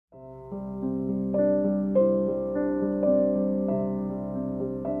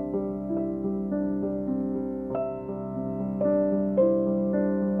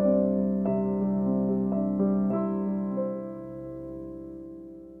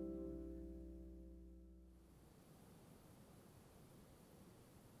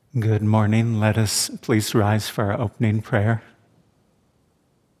Good morning. Let us please rise for our opening prayer.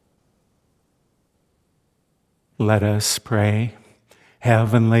 Let us pray.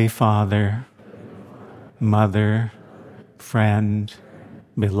 Heavenly Father, Mother, friend,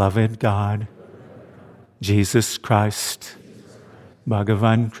 beloved God, Jesus Christ,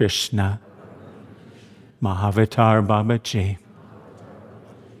 Bhagavan Krishna, Mahavatar Babaji,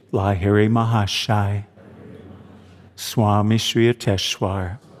 Lahiri Mahashai, Swami Sri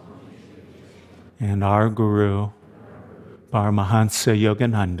Yuteshwar, and our Guru, Paramahansa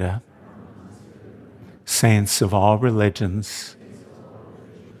Yogananda, saints of all religions,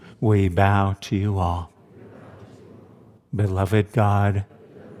 we bow to you all. Beloved God,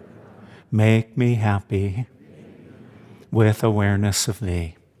 make me happy with awareness of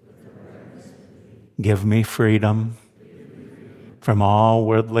Thee. Give me freedom from all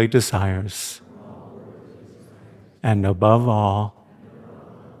worldly desires, and above all,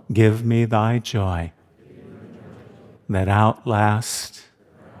 give me Thy joy that outlasts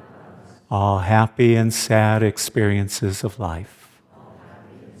all happy and sad experiences of life.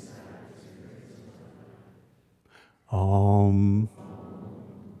 Om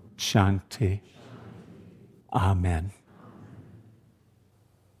Shanti. Amen.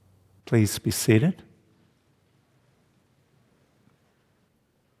 Please be seated.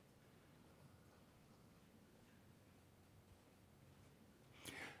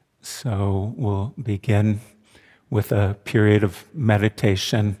 So we'll begin with a period of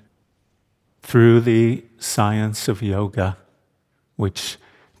meditation through the science of yoga, which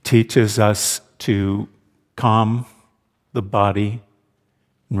teaches us to calm the body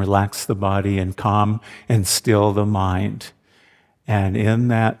and relax the body and calm and still the mind. And in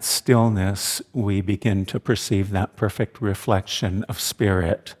that stillness, we begin to perceive that perfect reflection of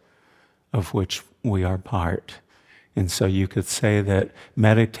spirit of which we are part. And so you could say that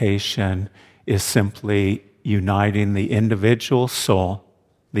meditation is simply uniting the individual soul,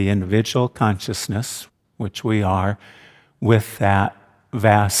 the individual consciousness, which we are, with that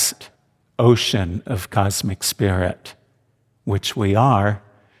vast ocean of cosmic spirit, which we are,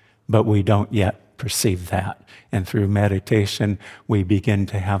 but we don't yet perceive that. And through meditation, we begin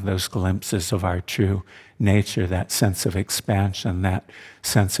to have those glimpses of our true nature, that sense of expansion, that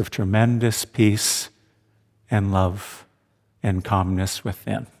sense of tremendous peace and love and calmness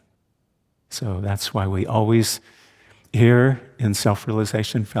within. So that's why we always, here in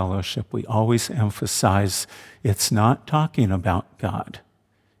Self-Realization Fellowship, we always emphasize it's not talking about God.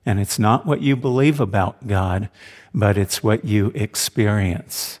 And it's not what you believe about God, but it's what you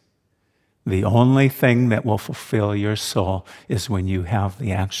experience. The only thing that will fulfill your soul is when you have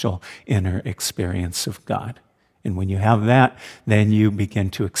the actual inner experience of God. And when you have that, then you begin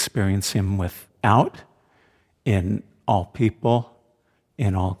to experience Him without, in all people,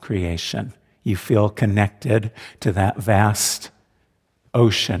 in all creation. You feel connected to that vast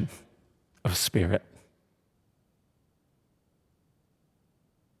ocean of spirit.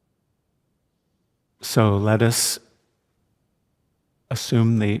 So let us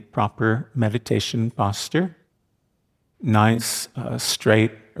assume the proper meditation posture. Nice,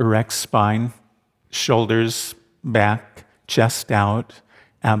 straight, erect spine, shoulders back, chest out,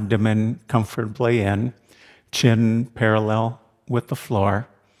 abdomen comfortably in, chin parallel with the floor.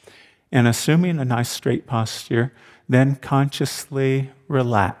 And assuming a nice straight posture, then consciously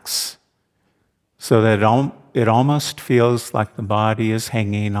relax so that it almost feels like the body is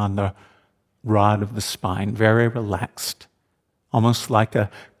hanging on the rod of the spine, very relaxed, almost like a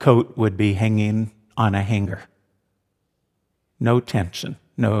coat would be hanging on a hanger. No tension,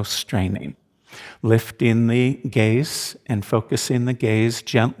 no straining. Lifting the gaze and focusing the gaze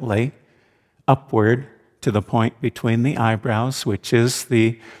gently upward to the point between the eyebrows, which is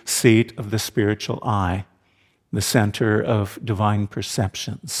the seat of the spiritual eye, the center of divine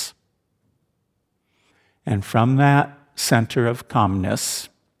perceptions. And from that center of calmness,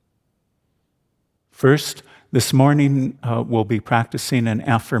 first, this morning we'll be practicing an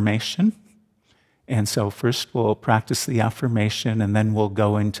affirmation. And so first we'll practice the affirmation, and then we'll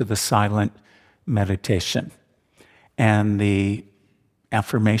go into the silent meditation. And the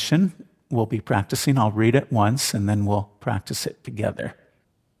affirmation we'll be practicing, I'll read it once, and then we'll practice it together.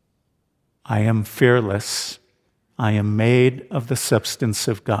 I am fearless. I am made of the substance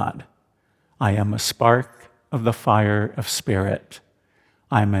of God. I am a spark of the fire of spirit.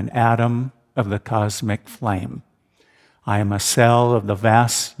 I am an atom of the cosmic flame. I am a cell of the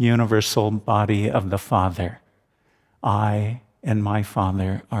vast universal body of the Father. I and my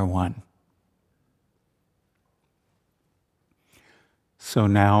Father are one. So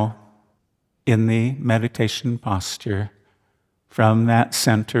now, in the meditation posture, from that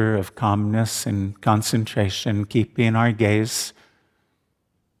center of calmness and concentration, keeping our gaze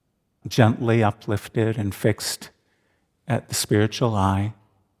gently uplifted and fixed at the spiritual eye,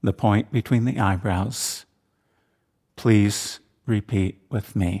 the point between the eyebrows, please repeat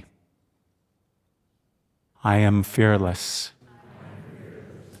with me. I am fearless.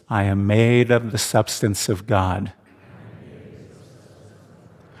 I am made of the substance of God.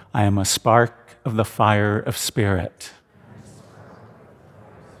 I am a spark of the fire of spirit.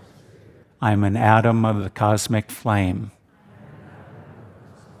 I am an atom of the cosmic flame.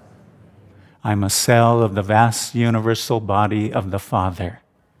 I am a cell of the vast universal body of the Father.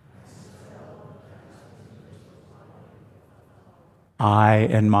 I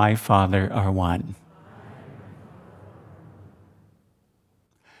and my Father are one.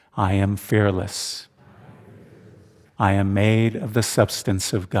 I am fearless. I am made of the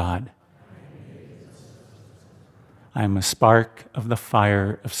substance of God. I am a spark of the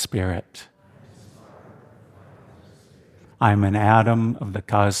fire of spirit. I am an atom of the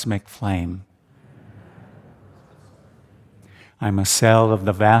cosmic flame. I am a cell of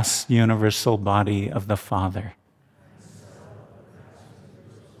the vast universal body of the Father.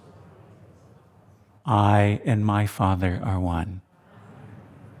 I and my Father are one.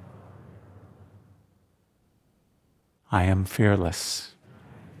 I am fearless.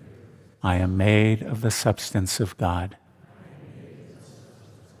 I am made of the substance of God.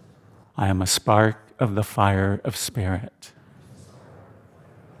 I am a spark of the fire of spirit.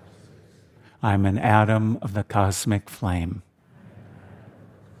 I am an atom of the cosmic flame.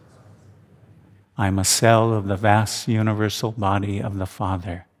 I am a cell of the vast universal body of the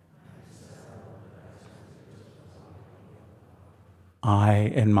Father.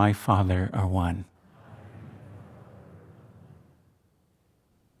 I and my Father are one.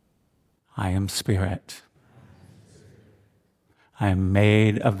 I am spirit. I am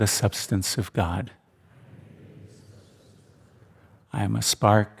made of the substance of God. I am a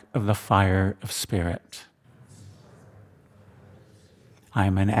spark of the fire of spirit. I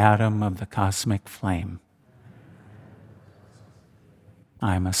am an atom of the cosmic flame.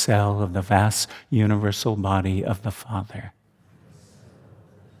 I am a cell of the vast universal body of the Father.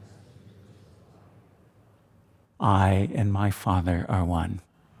 I and my Father are one.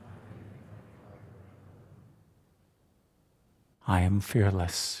 I am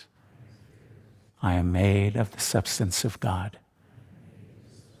fearless. I am made of the substance of God.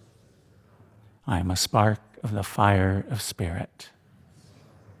 I am a spark of the fire of spirit.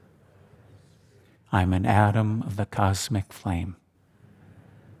 I am an atom of the cosmic flame.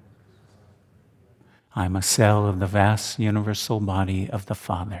 I am a cell of the vast universal body of the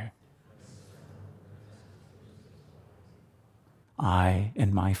Father. I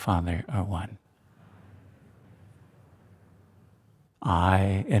and my Father are one.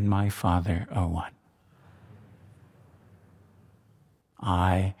 I and my Father are one.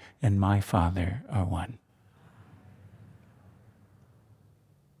 I and my Father are one.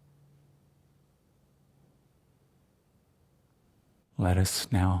 Let us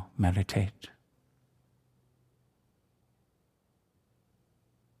now meditate.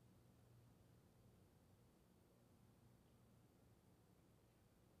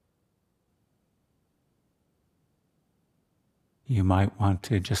 You might want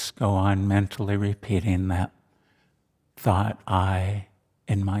to just go on mentally repeating that thought, I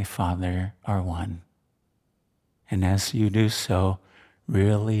and my Father are one. And as you do so,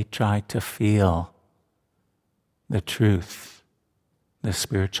 really try to feel the truth, the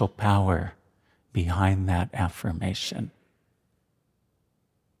spiritual power behind that affirmation.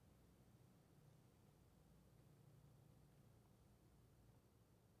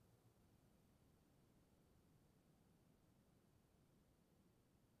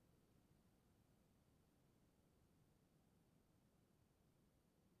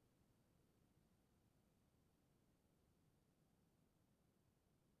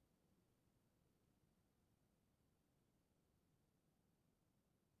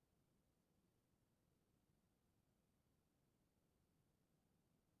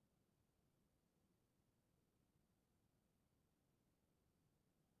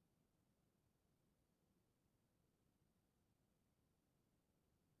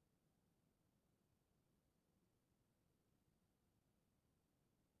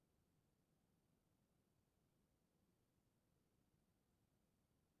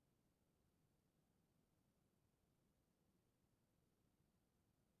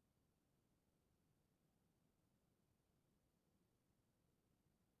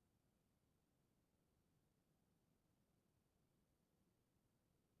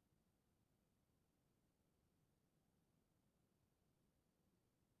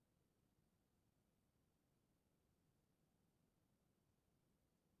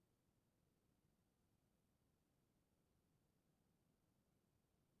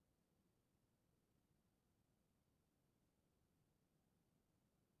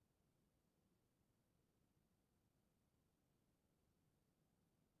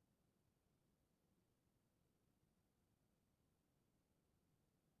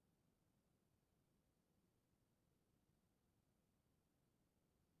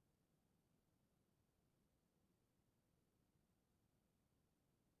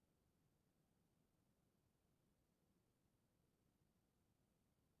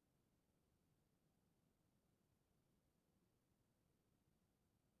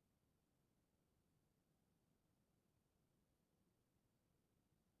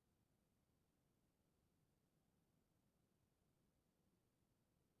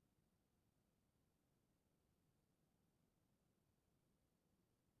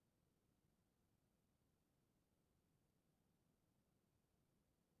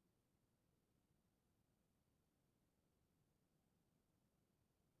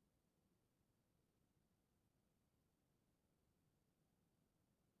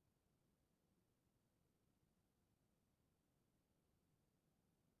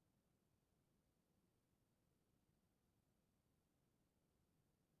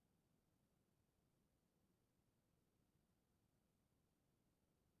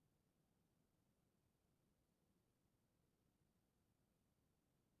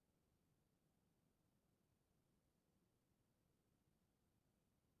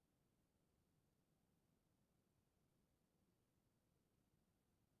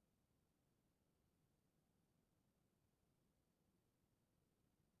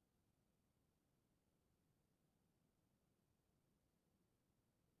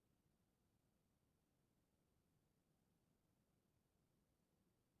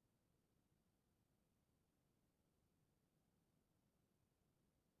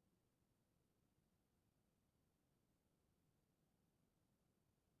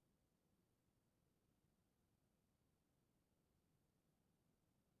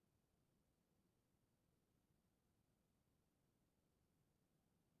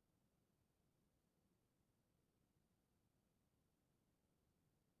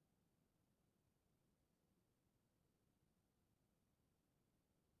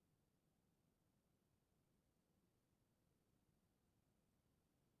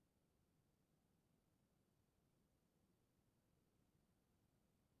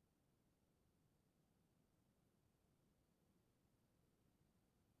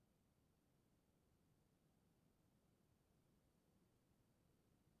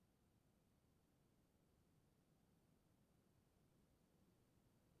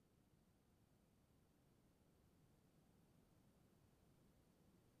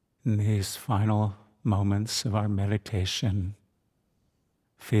 In these final moments of our meditation,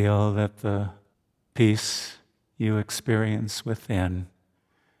 feel that the peace you experience within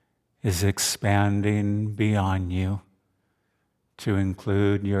is expanding beyond you to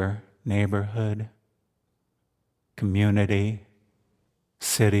include your neighborhood, community,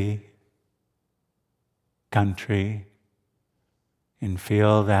 city, country, and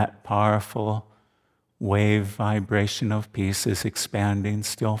feel that powerful wave vibration of peace is expanding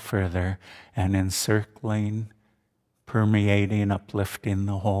still further and encircling, permeating, uplifting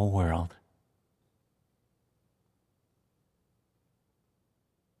the whole world.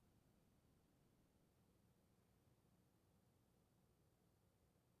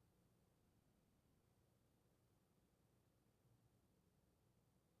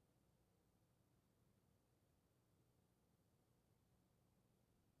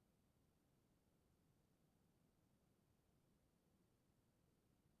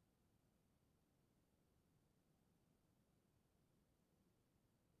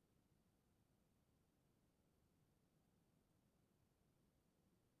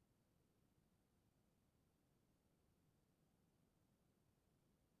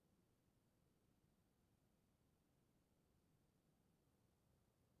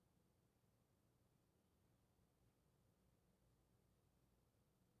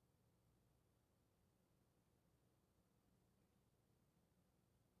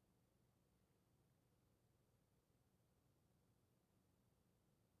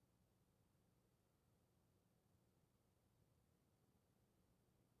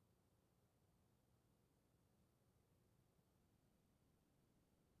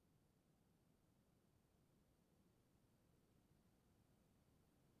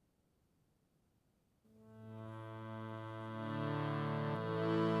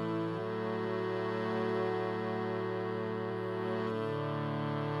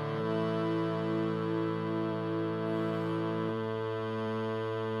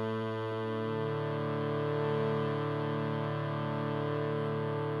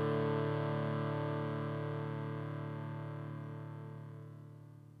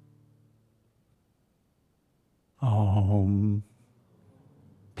 Om.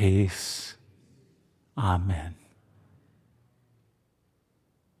 Peace. Amen.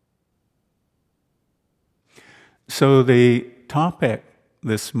 So the topic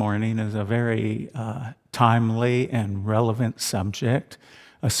this morning is a very timely and relevant subject,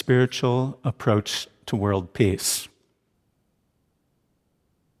 a spiritual approach to world peace.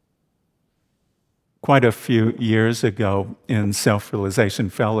 Quite a few years ago in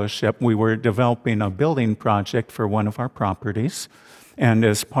Self-Realization Fellowship, we were developing a building project for one of our properties. And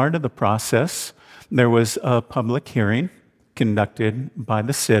as part of the process, there was a public hearing conducted by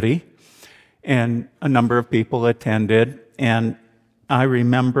the city, and a number of people attended. And I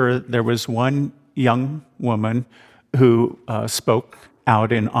remember there was one young woman who spoke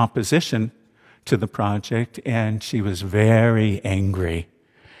out in opposition to the project, and she was very angry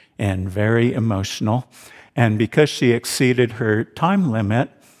and very emotional. And because she exceeded her time limit,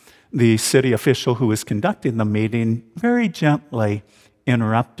 the city official who was conducting the meeting very gently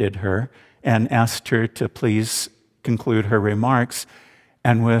interrupted her and asked her to please conclude her remarks.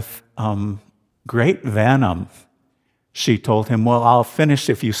 And with great venom, she told him, "Well, I'll finish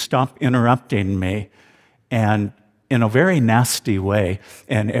if you stop interrupting me," and in a very nasty way.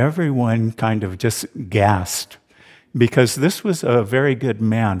 And everyone kind of just gasped, because this was a very good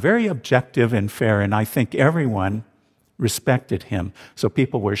man, very objective and fair, and I think everyone respected him. So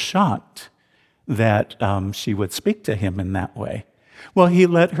people were shocked that she would speak to him in that way. Well, he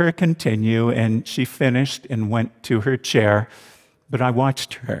let her continue, and she finished and went to her chair, but I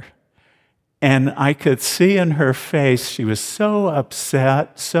watched her. And I could see in her face, she was so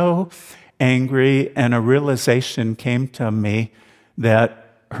upset, so angry, and a realization came to me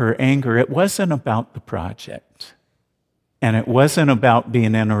that her anger, it wasn't about the project. And it wasn't about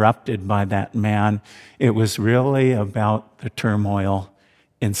being interrupted by that man. It was really about the turmoil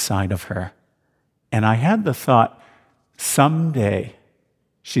inside of her. And I had the thought, someday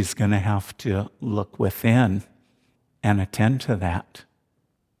she's going to have to look within and attend to that.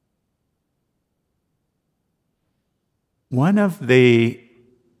 One of the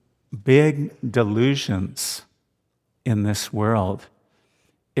big delusions in this world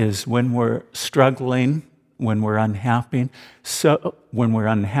is when we're struggling, when we're unhappy,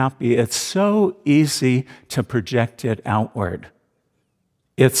 it's so easy to project it outward.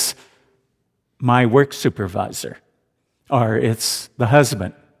 It's my work supervisor, or it's the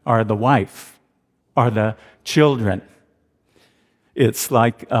husband, or the wife, or the children. It's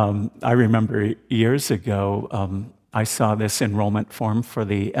like, I remember years ago, I saw this enrollment form for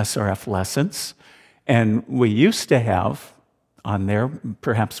the SRF lessons, and we used to have on there,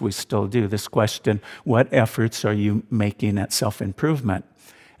 perhaps we still do, this question, what efforts are you making at self-improvement?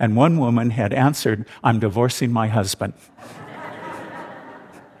 And one woman had answered, I'm divorcing my husband.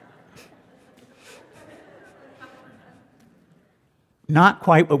 Not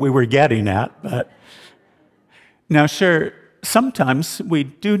quite what we were getting at, but now sure, sometimes we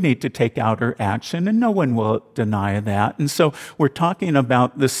do need to take outer action, and no one will deny that. And so we're talking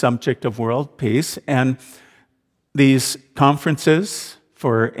about the subject of world peace, and these conferences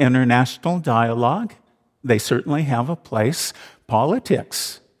for international dialogue, they certainly have a place.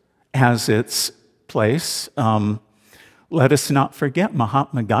 Politics has its place. Let us not forget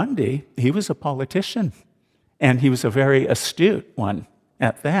Mahatma Gandhi. He was a politician, and he was a very astute one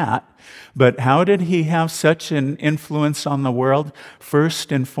at that. But how did he have such an influence on the world?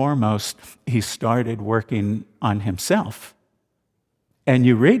 First and foremost, he started working on himself. And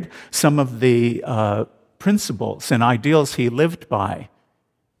you read some of the principles and ideals he lived by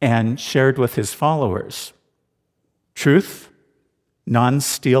and shared with his followers. Truth,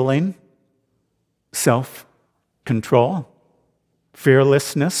 non-stealing, self-control,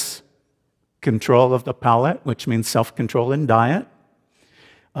 fearlessness, control of the palate, which means self-control in diet,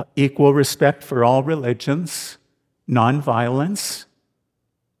 equal respect for all religions, nonviolence.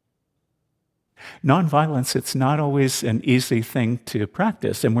 Nonviolence, it's not always an easy thing to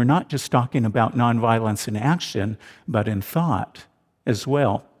practice, and we're not just talking about nonviolence in action, but in thought as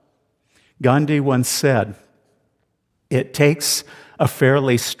well. Gandhi once said, it takes a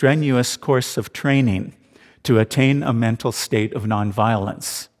fairly strenuous course of training to attain a mental state of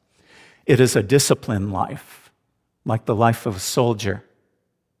nonviolence. It is a disciplined life, like the life of a soldier.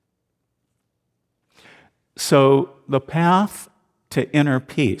 So the path to inner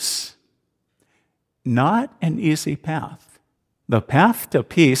peace, not an easy path. The path to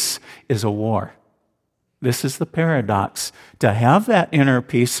peace is a war. This is the paradox. To have that inner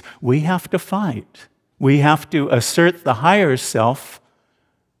peace, we have to fight. We have to assert the higher self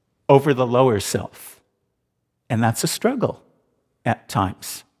over the lower self. And that's a struggle at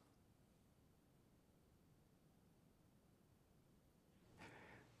times.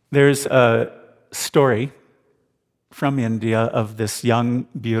 There's a story from India of this young,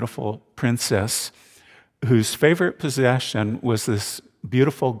 beautiful princess whose favorite possession was this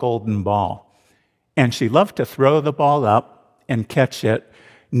beautiful golden ball. And she loved to throw the ball up and catch it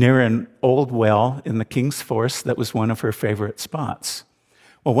near an old well in the king's forest that was one of her favorite spots.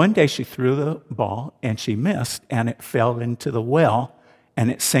 Well, one day she threw the ball and she missed, and it fell into the well and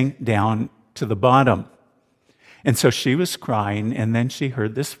it sank down to the bottom. And so she was crying, and then she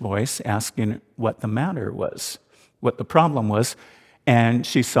heard this voice asking what the matter was, what the problem was, and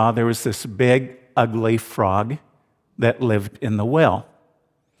she saw there was this big, ugly frog that lived in the well.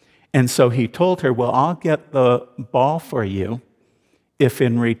 And so he told her, well, I'll get the ball for you if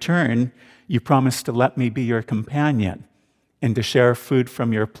in return you promise to let me be your companion and to share food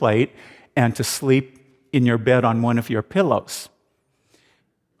from your plate and to sleep in your bed on one of your pillows.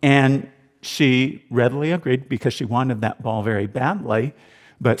 And she readily agreed because she wanted that ball very badly,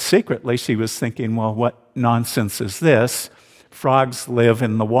 but secretly she was thinking, well, what nonsense is this? Frogs live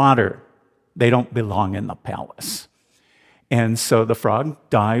in the water. They don't belong in the palace. And so the frog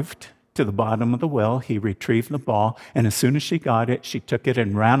dived to the bottom of the well. He retrieved the ball, and as soon as she got it, she took it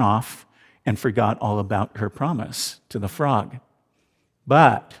and ran off and forgot all about her promise to the frog.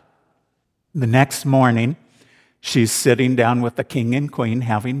 But the next morning, she's sitting down with the king and queen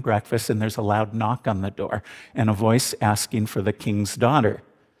having breakfast, and there's a loud knock on the door and a voice asking for the king's daughter.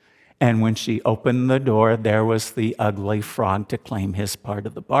 And when she opened the door, there was the ugly frog to claim his part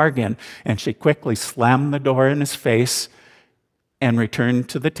of the bargain. And she quickly slammed the door in his face and returned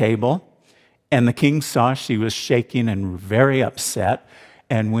to the table. And the king saw she was shaking and very upset.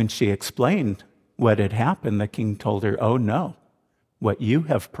 And when she explained what had happened, the king told her, oh no, what you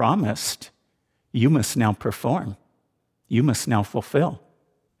have promised, you must now perform. You must now fulfill.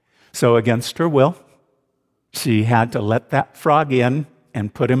 So against her will, she had to let that frog in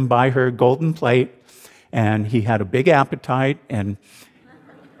and put him by her golden plate. And he had a big appetite, and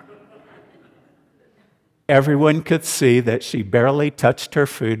everyone could see that she barely touched her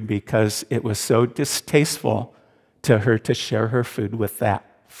food because it was so distasteful to her to share her food with that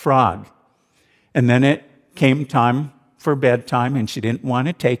frog. And then it came time for bedtime, and she didn't want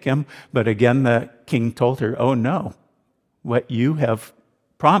to take him. But again, the king told her, oh no, what you have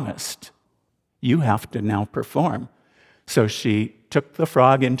promised, you have to now perform. So she took the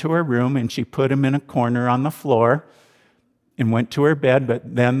frog into her room, and she put him in a corner on the floor and went to her bed.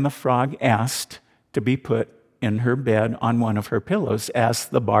 But then the frog asked to be put in her bed on one of her pillows, as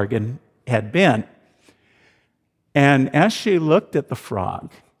the bargain had been. And as she looked at the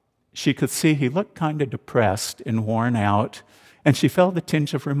frog, she could see he looked kind of depressed and worn out, and she felt a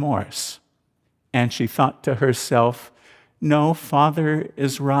tinge of remorse. And she thought to herself, no, Father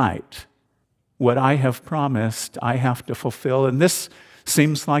is right. What I have promised, I have to fulfill, and this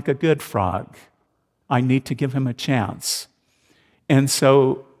seems like a good frog. I need to give him a chance. And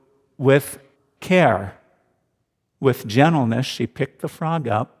so, with care, with gentleness, she picked the frog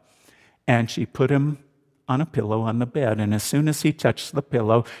up and she put him on a pillow on the bed. And as soon as he touched the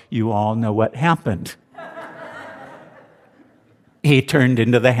pillow, you all know what happened. He turned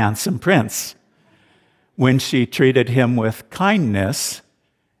into the handsome prince. When she treated him with kindness,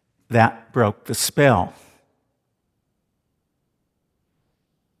 that broke the spell.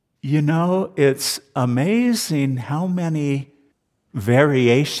 You know, it's amazing how many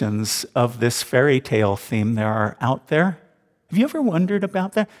variations of this fairy tale theme there are out there. Have you ever wondered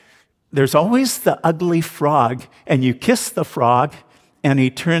about that? There's always the ugly frog, and you kiss the frog, and he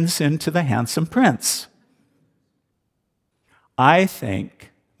turns into the handsome prince. I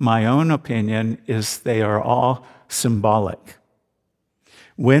think, my own opinion, is they are all symbolic.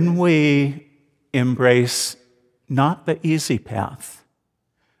 When we embrace not the easy path,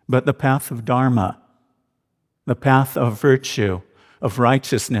 but the path of dharma, the path of virtue, of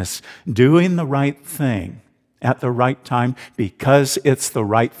righteousness, doing the right thing at the right time because it's the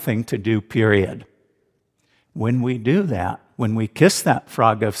right thing to do, period. When we do that, when we kiss that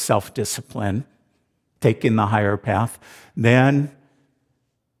frog of self-discipline, taking the higher path, then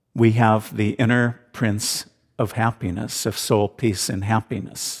we have the inner prince of happiness, of soul peace and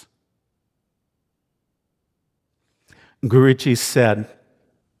happiness. Guruji said,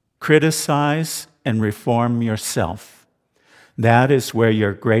 criticize and reform yourself. That is where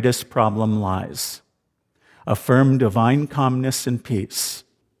your greatest problem lies. Affirm divine calmness and peace,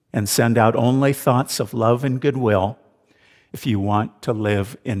 and send out only thoughts of love and goodwill if you want to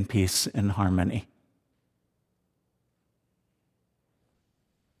live in peace and harmony.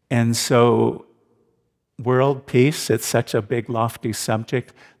 And so, world peace, it's such a big, lofty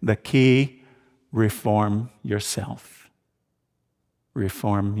subject. The key, reform yourself.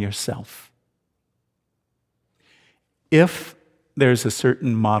 Reform yourself. If there's a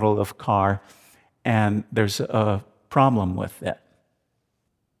certain model of car and there's a problem with it,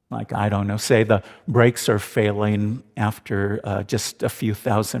 like, I don't know, say the brakes are failing after just a few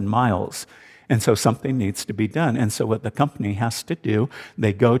thousand miles, and so something needs to be done. And so what the company has to do,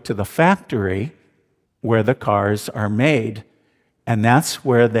 they go to the factory where the cars are made, and that's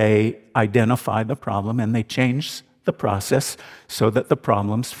where they identify the problem and they change the process so that the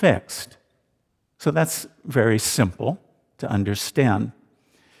problem's fixed. So that's very simple to understand.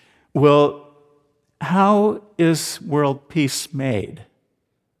 Well, how is world peace made?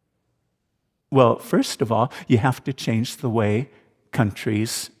 Well, first of all, you have to change the way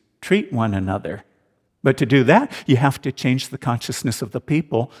countries treat one another. But to do that, you have to change the consciousness of the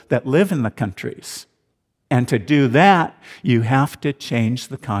people that live in the countries. And to do that, you have to change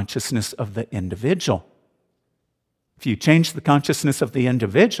the consciousness of the individual. If you change the consciousness of the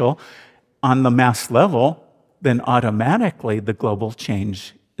individual on the mass level, then automatically the global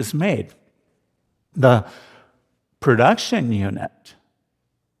change is made. The production unit,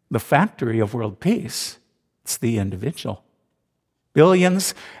 the factory of world peace, it's the individual.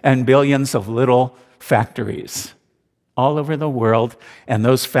 Billions and billions of little factories all over the world, and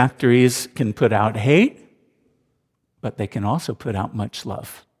those factories can put out hate, but they can also put out much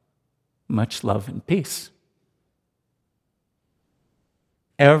love and peace.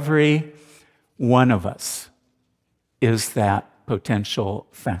 Every one of us is that potential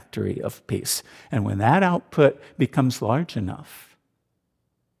factory of peace. And when that output becomes large enough,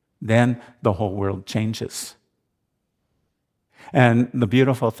 then the whole world changes. And the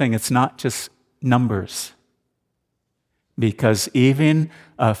beautiful thing, it's not just numbers. Because even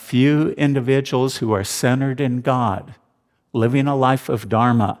a few individuals who are centered in God, living a life of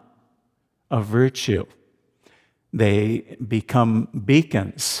dharma, of virtue, they become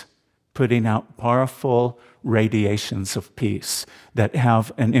beacons, putting out powerful radiations of peace that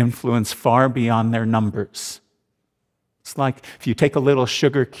have an influence far beyond their numbers. It's like if you take a little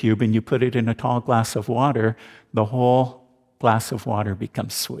sugar cube and you put it in a tall glass of water, the whole glass of water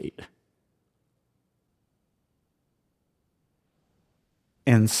becomes sweet.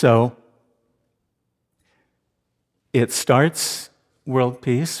 And so it starts, world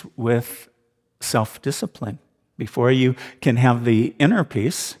peace, with self-discipline. Before you can have the inner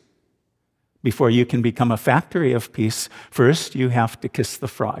peace, before you can become a factory of peace, first you have to kiss the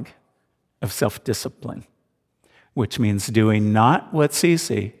frog of self-discipline. which means doing not what's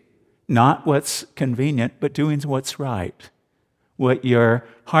easy, not what's convenient, but doing what's right. What your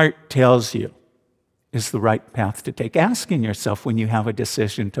heart tells you is the right path to take. Asking yourself when you have a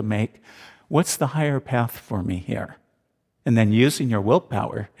decision to make, what's the higher path for me here? And then using your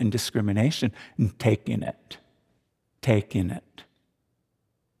willpower and discrimination and taking it. Taking it.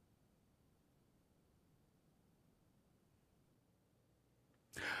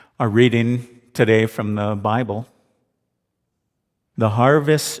 Our reading today from the Bible: the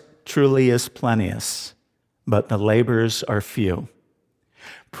harvest truly is plenteous, but the laborers are few.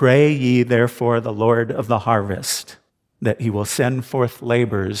 Pray ye therefore the Lord of the harvest, that he will send forth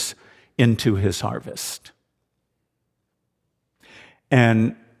laborers into his harvest.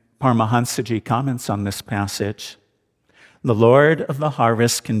 And Paramahansa comments on this passage: the Lord of the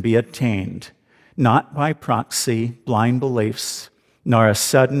harvest can be attained, not by proxy, blind beliefs, nor a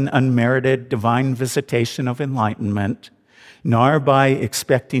sudden, unmerited divine visitation of enlightenment, nor by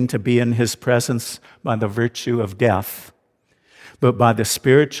expecting to be in his presence by the virtue of death, but by the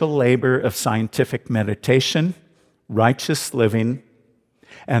spiritual labor of scientific meditation, righteous living,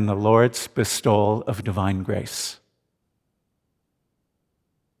 and the Lord's bestowal of divine grace.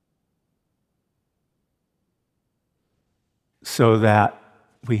 So that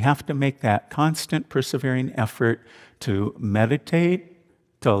we have to make that constant, persevering effort to meditate,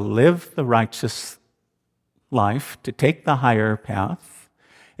 to live the righteous life, to take the higher path,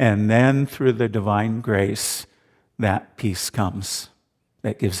 and then through the divine grace, that peace comes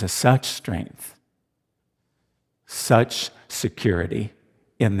that gives us such strength, such security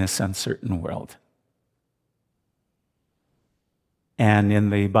in this uncertain world. And in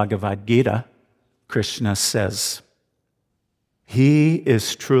the Bhagavad Gita, Krishna says, he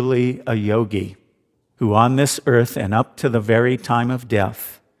is truly a yogi who on this earth and up to the very time of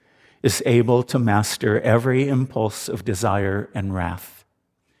death is able to master every impulse of desire and wrath.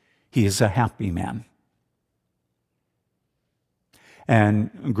 He is a happy man.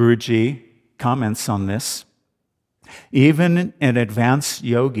 And Guruji comments on this: even an advanced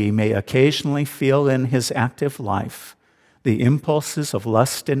yogi may occasionally feel in his active life the impulses of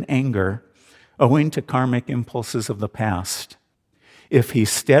lust and anger owing to karmic impulses of the past. If he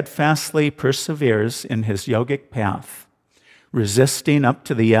steadfastly perseveres in his yogic path, resisting up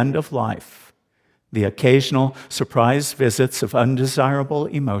to the end of life the occasional surprise visits of undesirable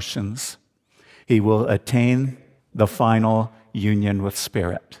emotions, he will attain the final union with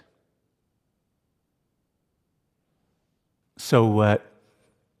Spirit. So what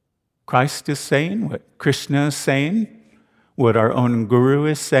Christ is saying, what Krishna is saying, what our own Guru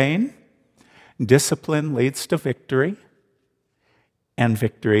is saying, discipline leads to victory, and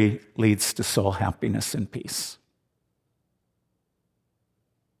victory leads to soul happiness and peace.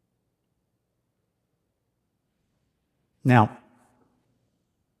 Now,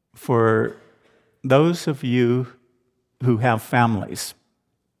 for those of you who have families,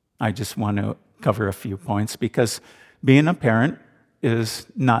 I just want to cover a few points because being a parent is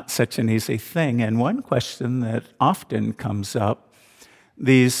not such an easy thing. And one question that often comes up,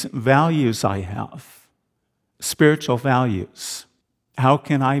 these values I have, spiritual values, how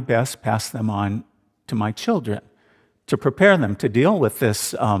can I best pass them on to my children to prepare them to deal with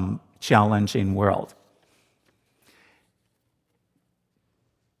this challenging world?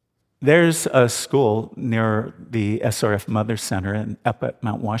 There's a school near the SRF Mother Center up at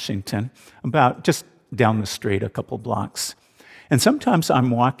Mount Washington, about just down the street a couple blocks. And sometimes I'm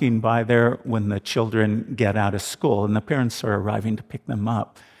walking by there when the children get out of school and the parents are arriving to pick them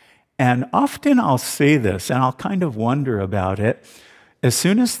up. And often I'll see this and I'll kind of wonder about it. As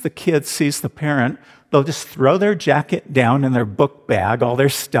soon as the kid sees the parent, they'll just throw their jacket down in their book bag, all their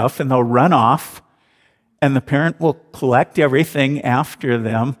stuff, and they'll run off. And the parent will collect everything after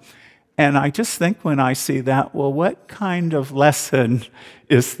them. And I just think when I see that, well, what kind of lesson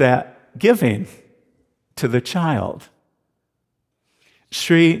is that giving to the child?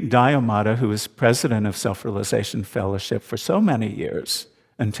 Sri Dayamata, who was president of Self-Realization Fellowship for so many years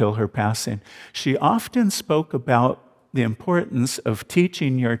until her passing, she often spoke about the importance of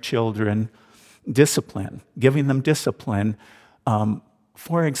teaching your children discipline, giving them discipline.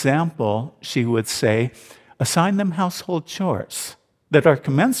 For example, she would say, assign them household chores that are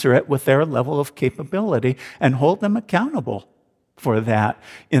commensurate with their level of capability and hold them accountable for that.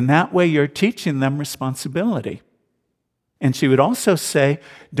 In that way, you're teaching them responsibility. And she would also say,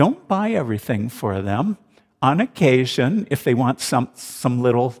 don't buy everything for them. On occasion, if they want some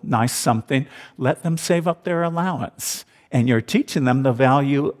little nice something, let them save up their allowance. And you're teaching them the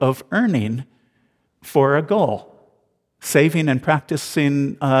value of earning for a goal, saving and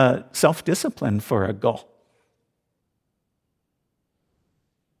practicing self-discipline for a goal.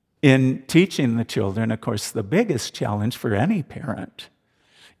 In teaching the children, of course, the biggest challenge for any parent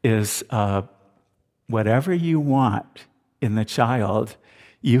is whatever you want in the child,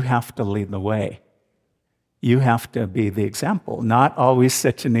 you have to lead the way. You have to be the example. Not always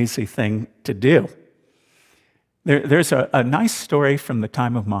such an easy thing to do. There's a nice story from the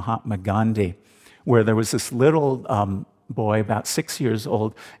time of Mahatma Gandhi where there was this little boy, about 6 years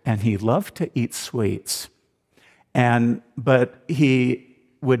old, and he loved to eat sweets. But he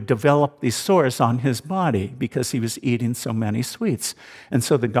would develop these sores on his body because he was eating so many sweets. And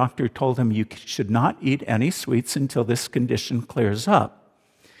so the doctor told him, you should not eat any sweets until this condition clears up.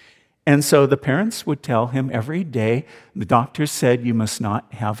 And so the parents would tell him every day, the doctor said you must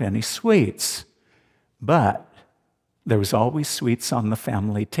not have any sweets. But there was always sweets on the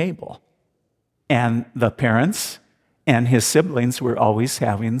family table. And the parents and his siblings were always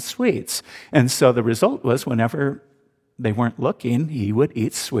having sweets. And so the result was whenever they weren't looking, he would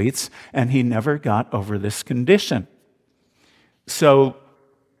eat sweets, and he never got over this condition. So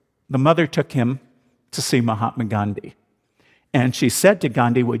the mother took him to see Mahatma Gandhi. And she said to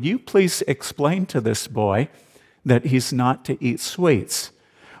Gandhi, would you please explain to this boy that he's not to eat sweets?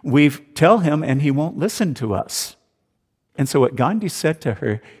 We tell him, and he won't listen to us. And so what Gandhi said to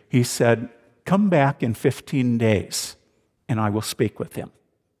her, he said, come back in 15 days, and I will speak with him.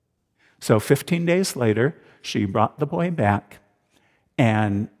 So 15 days later, she brought the boy back,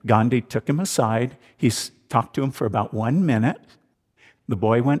 and Gandhi took him aside. He talked to him for about 1 minute. The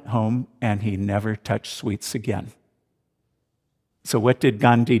boy went home, and he never touched sweets again. So what did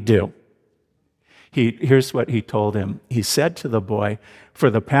Gandhi do? Here's what he told him. He said to the boy,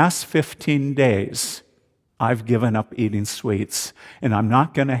 for the past 15 days, I've given up eating sweets, and I'm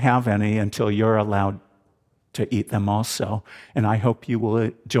not going to have any until you're allowed to eat them also, and I hope you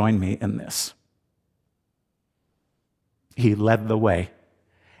will join me in this. He led the way,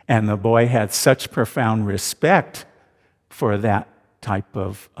 and the boy had such profound respect for that type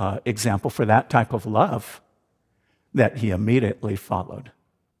of example, for that type of love, that he immediately followed.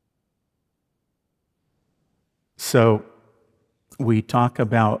 So we talk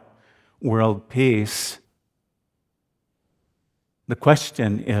about world peace. The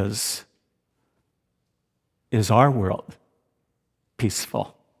question is our world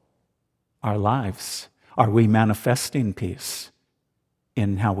peaceful? Our lives? Are we manifesting peace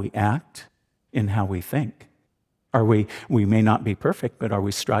in how we act, in how we think? We may not be perfect, but are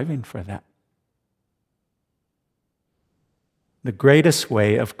we striving for that? The greatest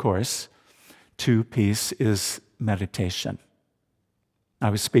way, of course, to peace is meditation. I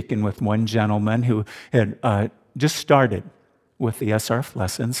was speaking with one gentleman who had just started with the SRF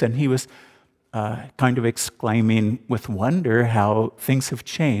lessons, and he was kind of exclaiming with wonder how things have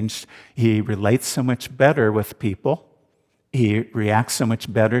changed. He relates so much better with people. He reacts so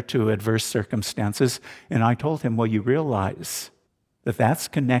much better to adverse circumstances. And I told him, well, you realize that that's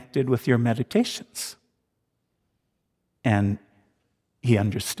connected with your meditations. And he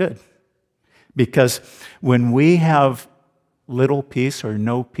understood. Because when we have little peace or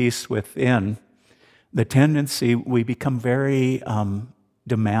no peace within, the tendency, we become very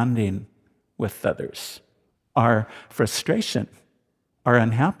demanding with others. Our frustration, our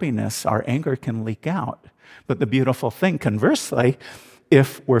unhappiness, our anger can leak out. But the beautiful thing, conversely,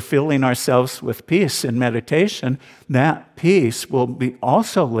 if we're filling ourselves with peace in meditation, that peace will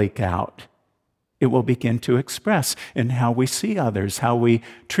also leak out. It will begin to express in how we see others, how we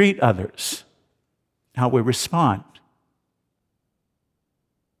treat others, how we respond.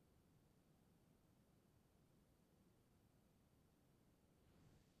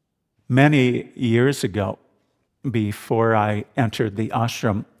 Many years ago, before I entered the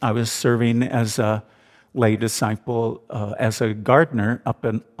ashram, I was serving as a lay disciple, as a gardener up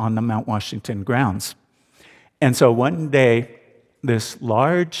on the Mount Washington grounds. And so one day, this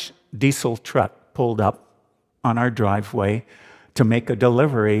large diesel truck pulled up on our driveway to make a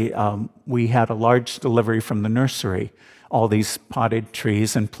delivery. We had a large delivery from the nursery, all these potted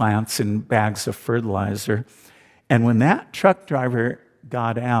trees and plants and bags of fertilizer. And when that truck driver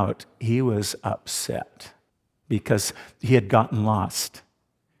got out, he was upset because he had gotten lost.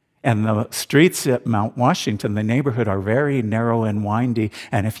 And the streets at Mount Washington, the neighborhood, are very narrow and windy.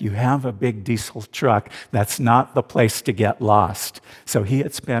 And if you have a big diesel truck, that's not the place to get lost. So he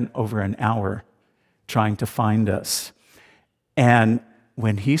had spent over an hour trying to find us. And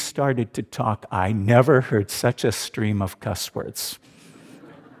when he started to talk, I never heard such a stream of cuss words.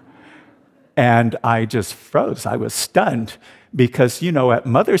 And I just froze. I was stunned because, at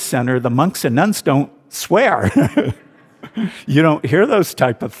Mother Center, the monks and nuns don't swear. You don't hear those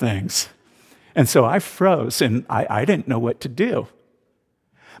type of things. And so I froze, and I didn't know what to do.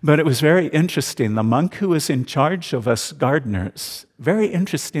 But it was very interesting. The monk who was in charge of us gardeners, very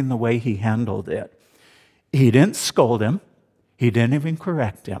interesting the way he handled it. He didn't scold him. He didn't even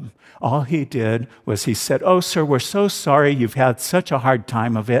correct him. All he did was he said, "Oh, sir, we're so sorry you've had such a hard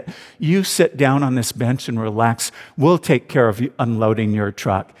time of it. You sit down on this bench and relax. We'll take care of you unloading your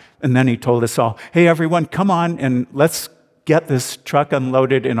truck." And then he told us all, "Hey, everyone, come on and let's get this truck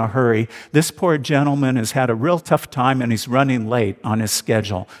unloaded in a hurry. This poor gentleman has had a real tough time and he's running late on his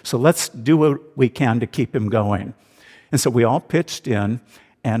schedule. So let's do what we can to keep him going." And so we all pitched in,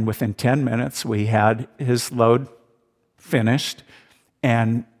 and within 10 minutes, we had his load finished.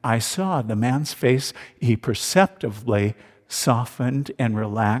 And I saw the man's face, he perceptibly softened and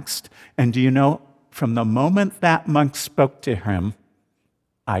relaxed. And do you know, from the moment that monk spoke to him,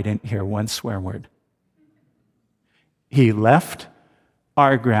 I didn't hear one swear word. He left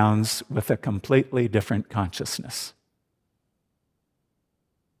our grounds with a completely different consciousness.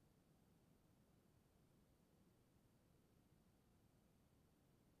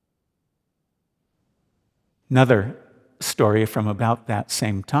 Another story from about that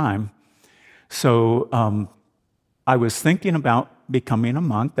same time. So I was thinking about becoming a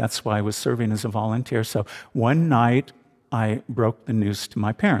monk. That's why I was serving as a volunteer. So one night I broke the news to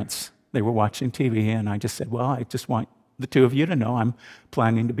my parents. They were watching TV, and I just said, "Well, I just want the two of you to know I'm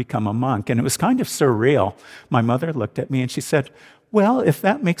planning to become a monk." And it was kind of surreal. My mother looked at me and she said, "Well, if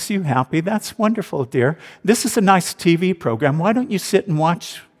that makes you happy, that's wonderful, dear. This is a nice TV program. Why don't you sit and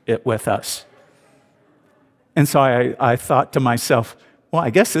watch it with us?" And so I thought to myself, well, I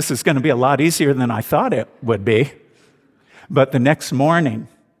guess this is going to be a lot easier than I thought it would be. But the next morning,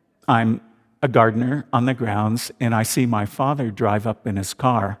 I'm a gardener on the grounds, and I see my father drive up in his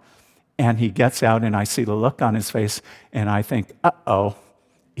car, and he gets out, and I see the look on his face, and I think, uh-oh,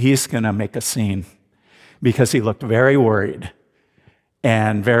 he's going to make a scene, because he looked very worried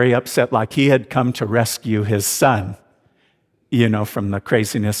and very upset, like he had come to rescue his son, from the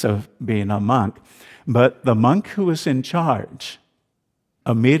craziness of being a monk. But the monk who was in charge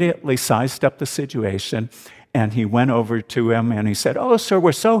immediately sized up the situation, and he went over to him and he said, "Oh, sir,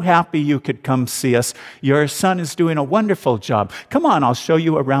 we're so happy you could come see us. Your son is doing a wonderful job. Come on, I'll show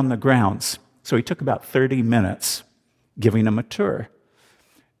you around the grounds." So he took about 30 minutes giving him a tour.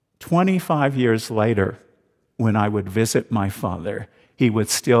 25 years later, when I would visit my father, he would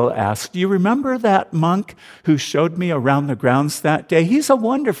still ask, "Do you remember that monk who showed me around the grounds that day? He's a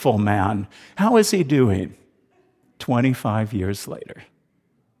wonderful man. How is he doing?" 25 years later.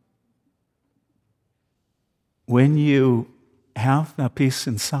 When you have the peace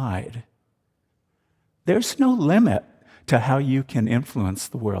inside, there's no limit to how you can influence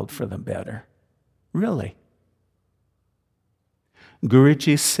the world for the better. Really.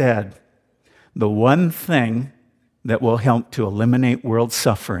 Guruji said, the one thing that will help to eliminate world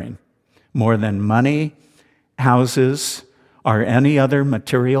suffering more than money, houses, or any other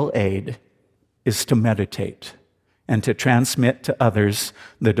material aid is to meditate and to transmit to others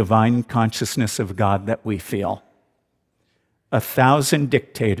the divine consciousness of God that we feel. 1,000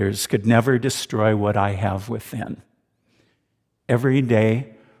 dictators could never destroy what I have within. Every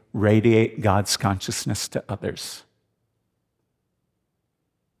day, radiate God's consciousness to others.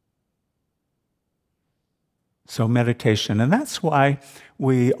 So meditation, and that's why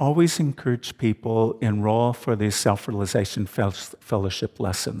we always encourage people enroll for these self-realization fellowship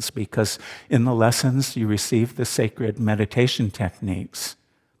lessons, because in the lessons you receive the sacred meditation techniques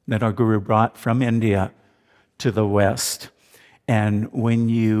that our Guru brought from India to the West. And when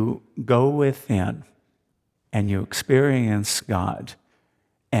you go within and you experience God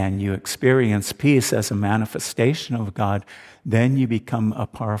and you experience peace as a manifestation of God, then you become a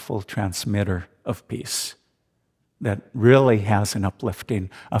powerful transmitter of peace that really has an uplifting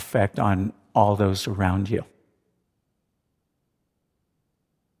effect on all those around you.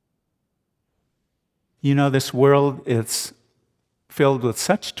 This world is filled with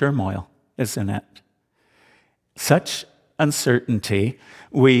such turmoil, isn't it? Such uncertainty.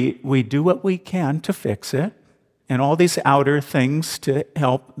 We do what we can to fix it, and all these outer things to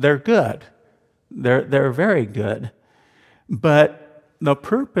help, they're good. They're very good. But the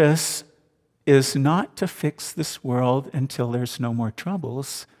purpose is not to fix this world until there's no more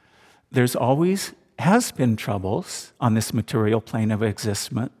troubles. There's always has been troubles on this material plane of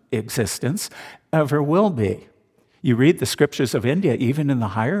existence, ever will be. You read the scriptures of India, even in the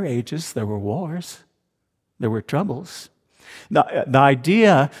higher ages, there were wars, there were troubles. The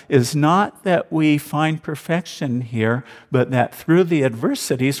idea is not that we find perfection here, but that through the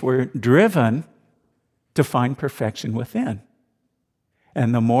adversities we're driven to find perfection within.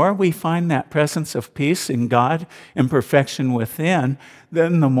 And the more we find that presence of peace in God and perfection within,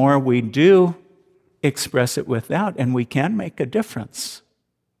 then the more we do express it without, and we can make a difference.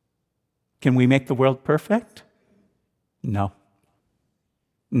 Can we make the world perfect? No.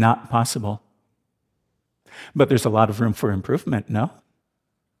 Not possible. But there's a lot of room for improvement, no?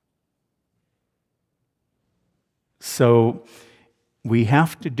 So we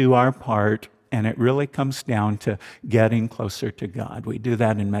have to do our part, and it really comes down to getting closer to God. We do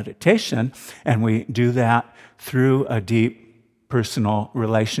that in meditation, and we do that through a deep personal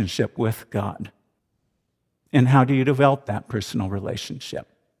relationship with God. And how do you develop that personal relationship?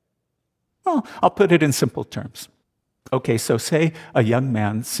 Well, I'll put it in simple terms. Okay, so say a young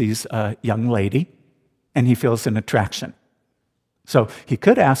man sees a young lady, and he feels an attraction. So he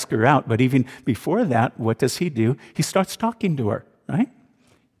could ask her out, but even before that, what does he do? He starts talking to her, right?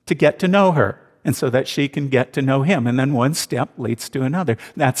 To get to know her, and so that she can get to know him. And then one step leads to another.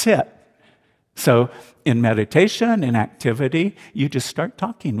 That's it. So in meditation, in activity, you just start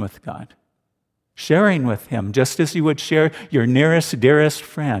talking with God, sharing with Him, just as you would share your nearest, dearest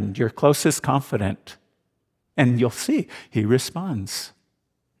friend, your closest confidant. And you'll see, He responds.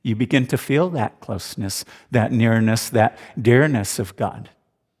 You begin to feel that closeness, that nearness, that dearness of God.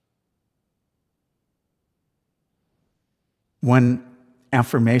 One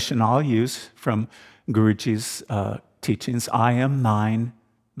affirmation I'll use from Guruji's teachings, I am thine,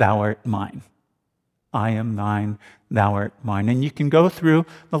 thou art mine. I am thine, thou art mine. And you can go through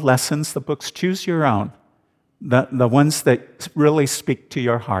the lessons, the books, choose your own, the ones that really speak to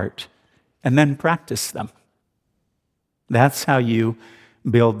your heart, and then practice them. That's how you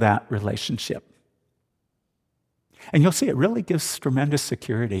build that relationship. And you'll see it really gives tremendous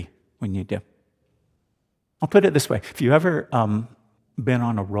security when you do. I'll put it this way. If you ever been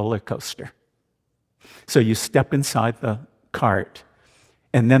on a roller coaster, so you step inside the cart,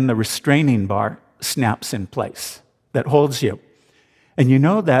 and then the restraining bar snaps in place that holds you. And you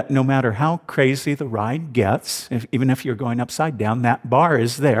know that no matter how crazy the ride gets, even if you're going upside down, that bar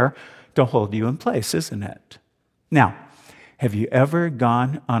is there to hold you in place, isn't it? Now, have you ever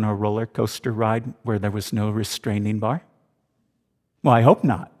gone on a roller coaster ride where there was no restraining bar? Well, I hope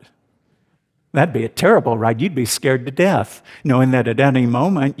not. That'd be a terrible ride. You'd be scared to death, knowing that at any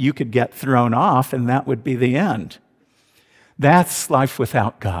moment you could get thrown off and that would be the end. That's life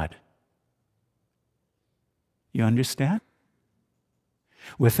without God. You understand?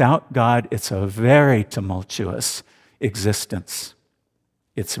 Without God, it's a very tumultuous existence.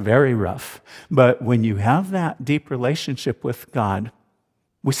 It's very rough. But when you have that deep relationship with God,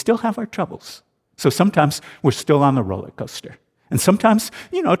 we still have our troubles. So sometimes we're still on the roller coaster. And sometimes,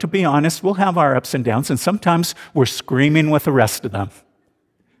 to be honest, we'll have our ups and downs, and sometimes we're screaming with the rest of them.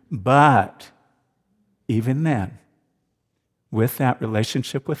 But even then, with that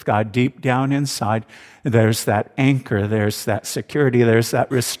relationship with God, deep down inside, there's that anchor, there's that security, there's that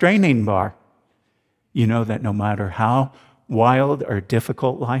restraining bar. You know that no matter how wild or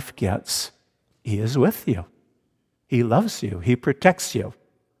difficult life gets, He is with you. He loves you. He protects you.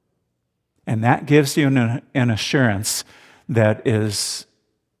 And that gives you an assurance that is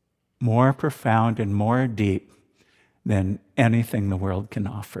more profound and more deep than anything the world can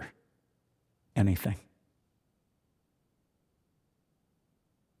offer. Anything.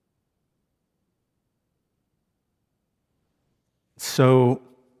 So,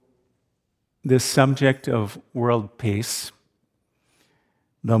 this subject of world peace,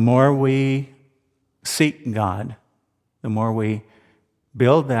 the more we seek God, the more we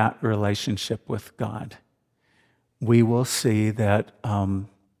build that relationship with God, we will see that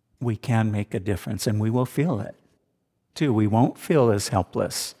we can make a difference, and we will feel it too. We won't feel as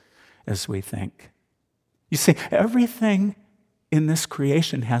helpless as we think. You see, everything in this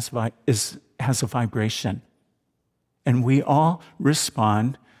creation has a vibration, and we all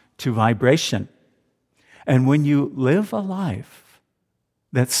respond to vibration. And when you live a life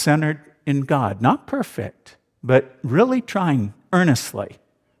that's centered in God, not perfect, but really trying earnestly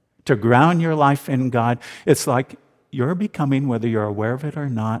to ground your life in God, it's like you're becoming, whether you're aware of it or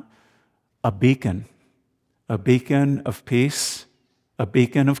not, a beacon of peace, a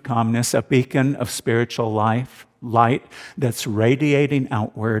beacon of calmness, a beacon of spiritual light that's radiating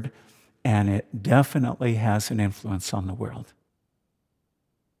outward, and it definitely has an influence on the world.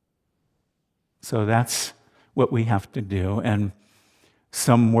 So that's what we have to do. And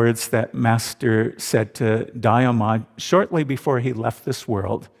some words that Master said to Dayamad shortly before he left this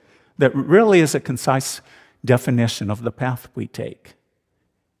world, that really is a concise definition of the path we take.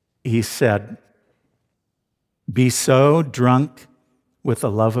 He said, "Be so drunk with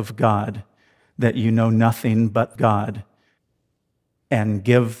the love of God that you know nothing but God. and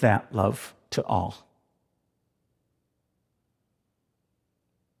give that love to all.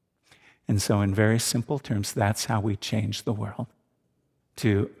 And so in very simple terms, that's how we change the world.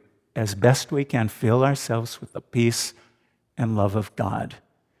 To, as best we can, fill ourselves with the peace and love of God,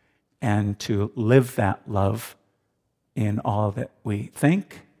 and to live that love in all that we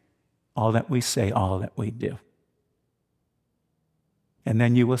think, all that we say, all that we do. And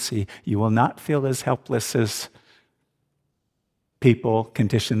then you will see, you will not feel as helpless as people,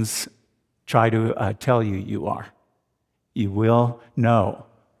 conditions try to tell you you are. You will know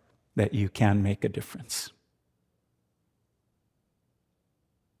that you can make a difference.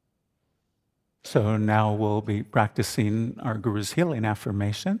 So now we'll be practicing our Guru's healing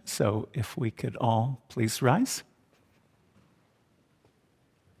affirmation. So if we could all please rise.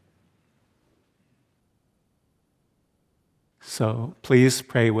 So please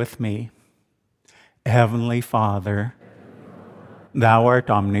pray with me. Heavenly Father, Thou art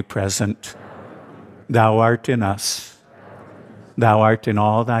omnipresent. Thou art in us. Thou art in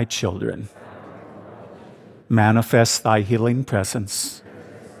all Thy children. Manifest Thy healing presence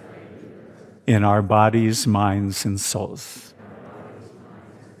in our bodies, minds, and souls.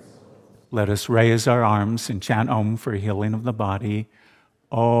 Let us raise our arms and chant Om for healing of the body.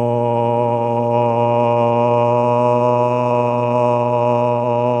 Om.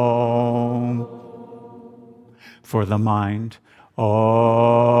 For the mind. Om.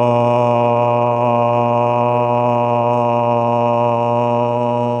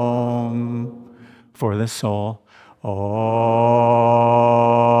 For the soul. Om.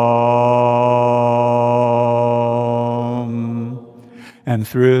 And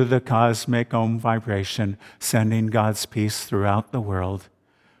through the cosmic Om vibration, sending God's peace throughout the world.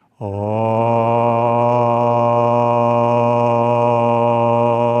 Om.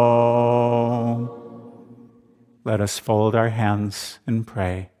 Let us fold our hands and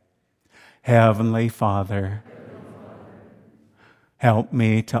pray. Heavenly Father, help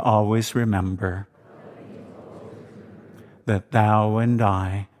me to always remember that Thou and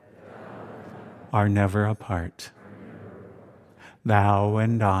I are never apart. Thou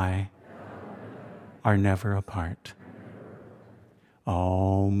and I are never apart.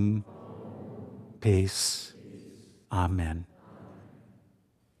 Om. Peace. Amen.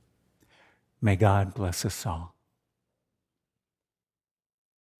 May God bless us all.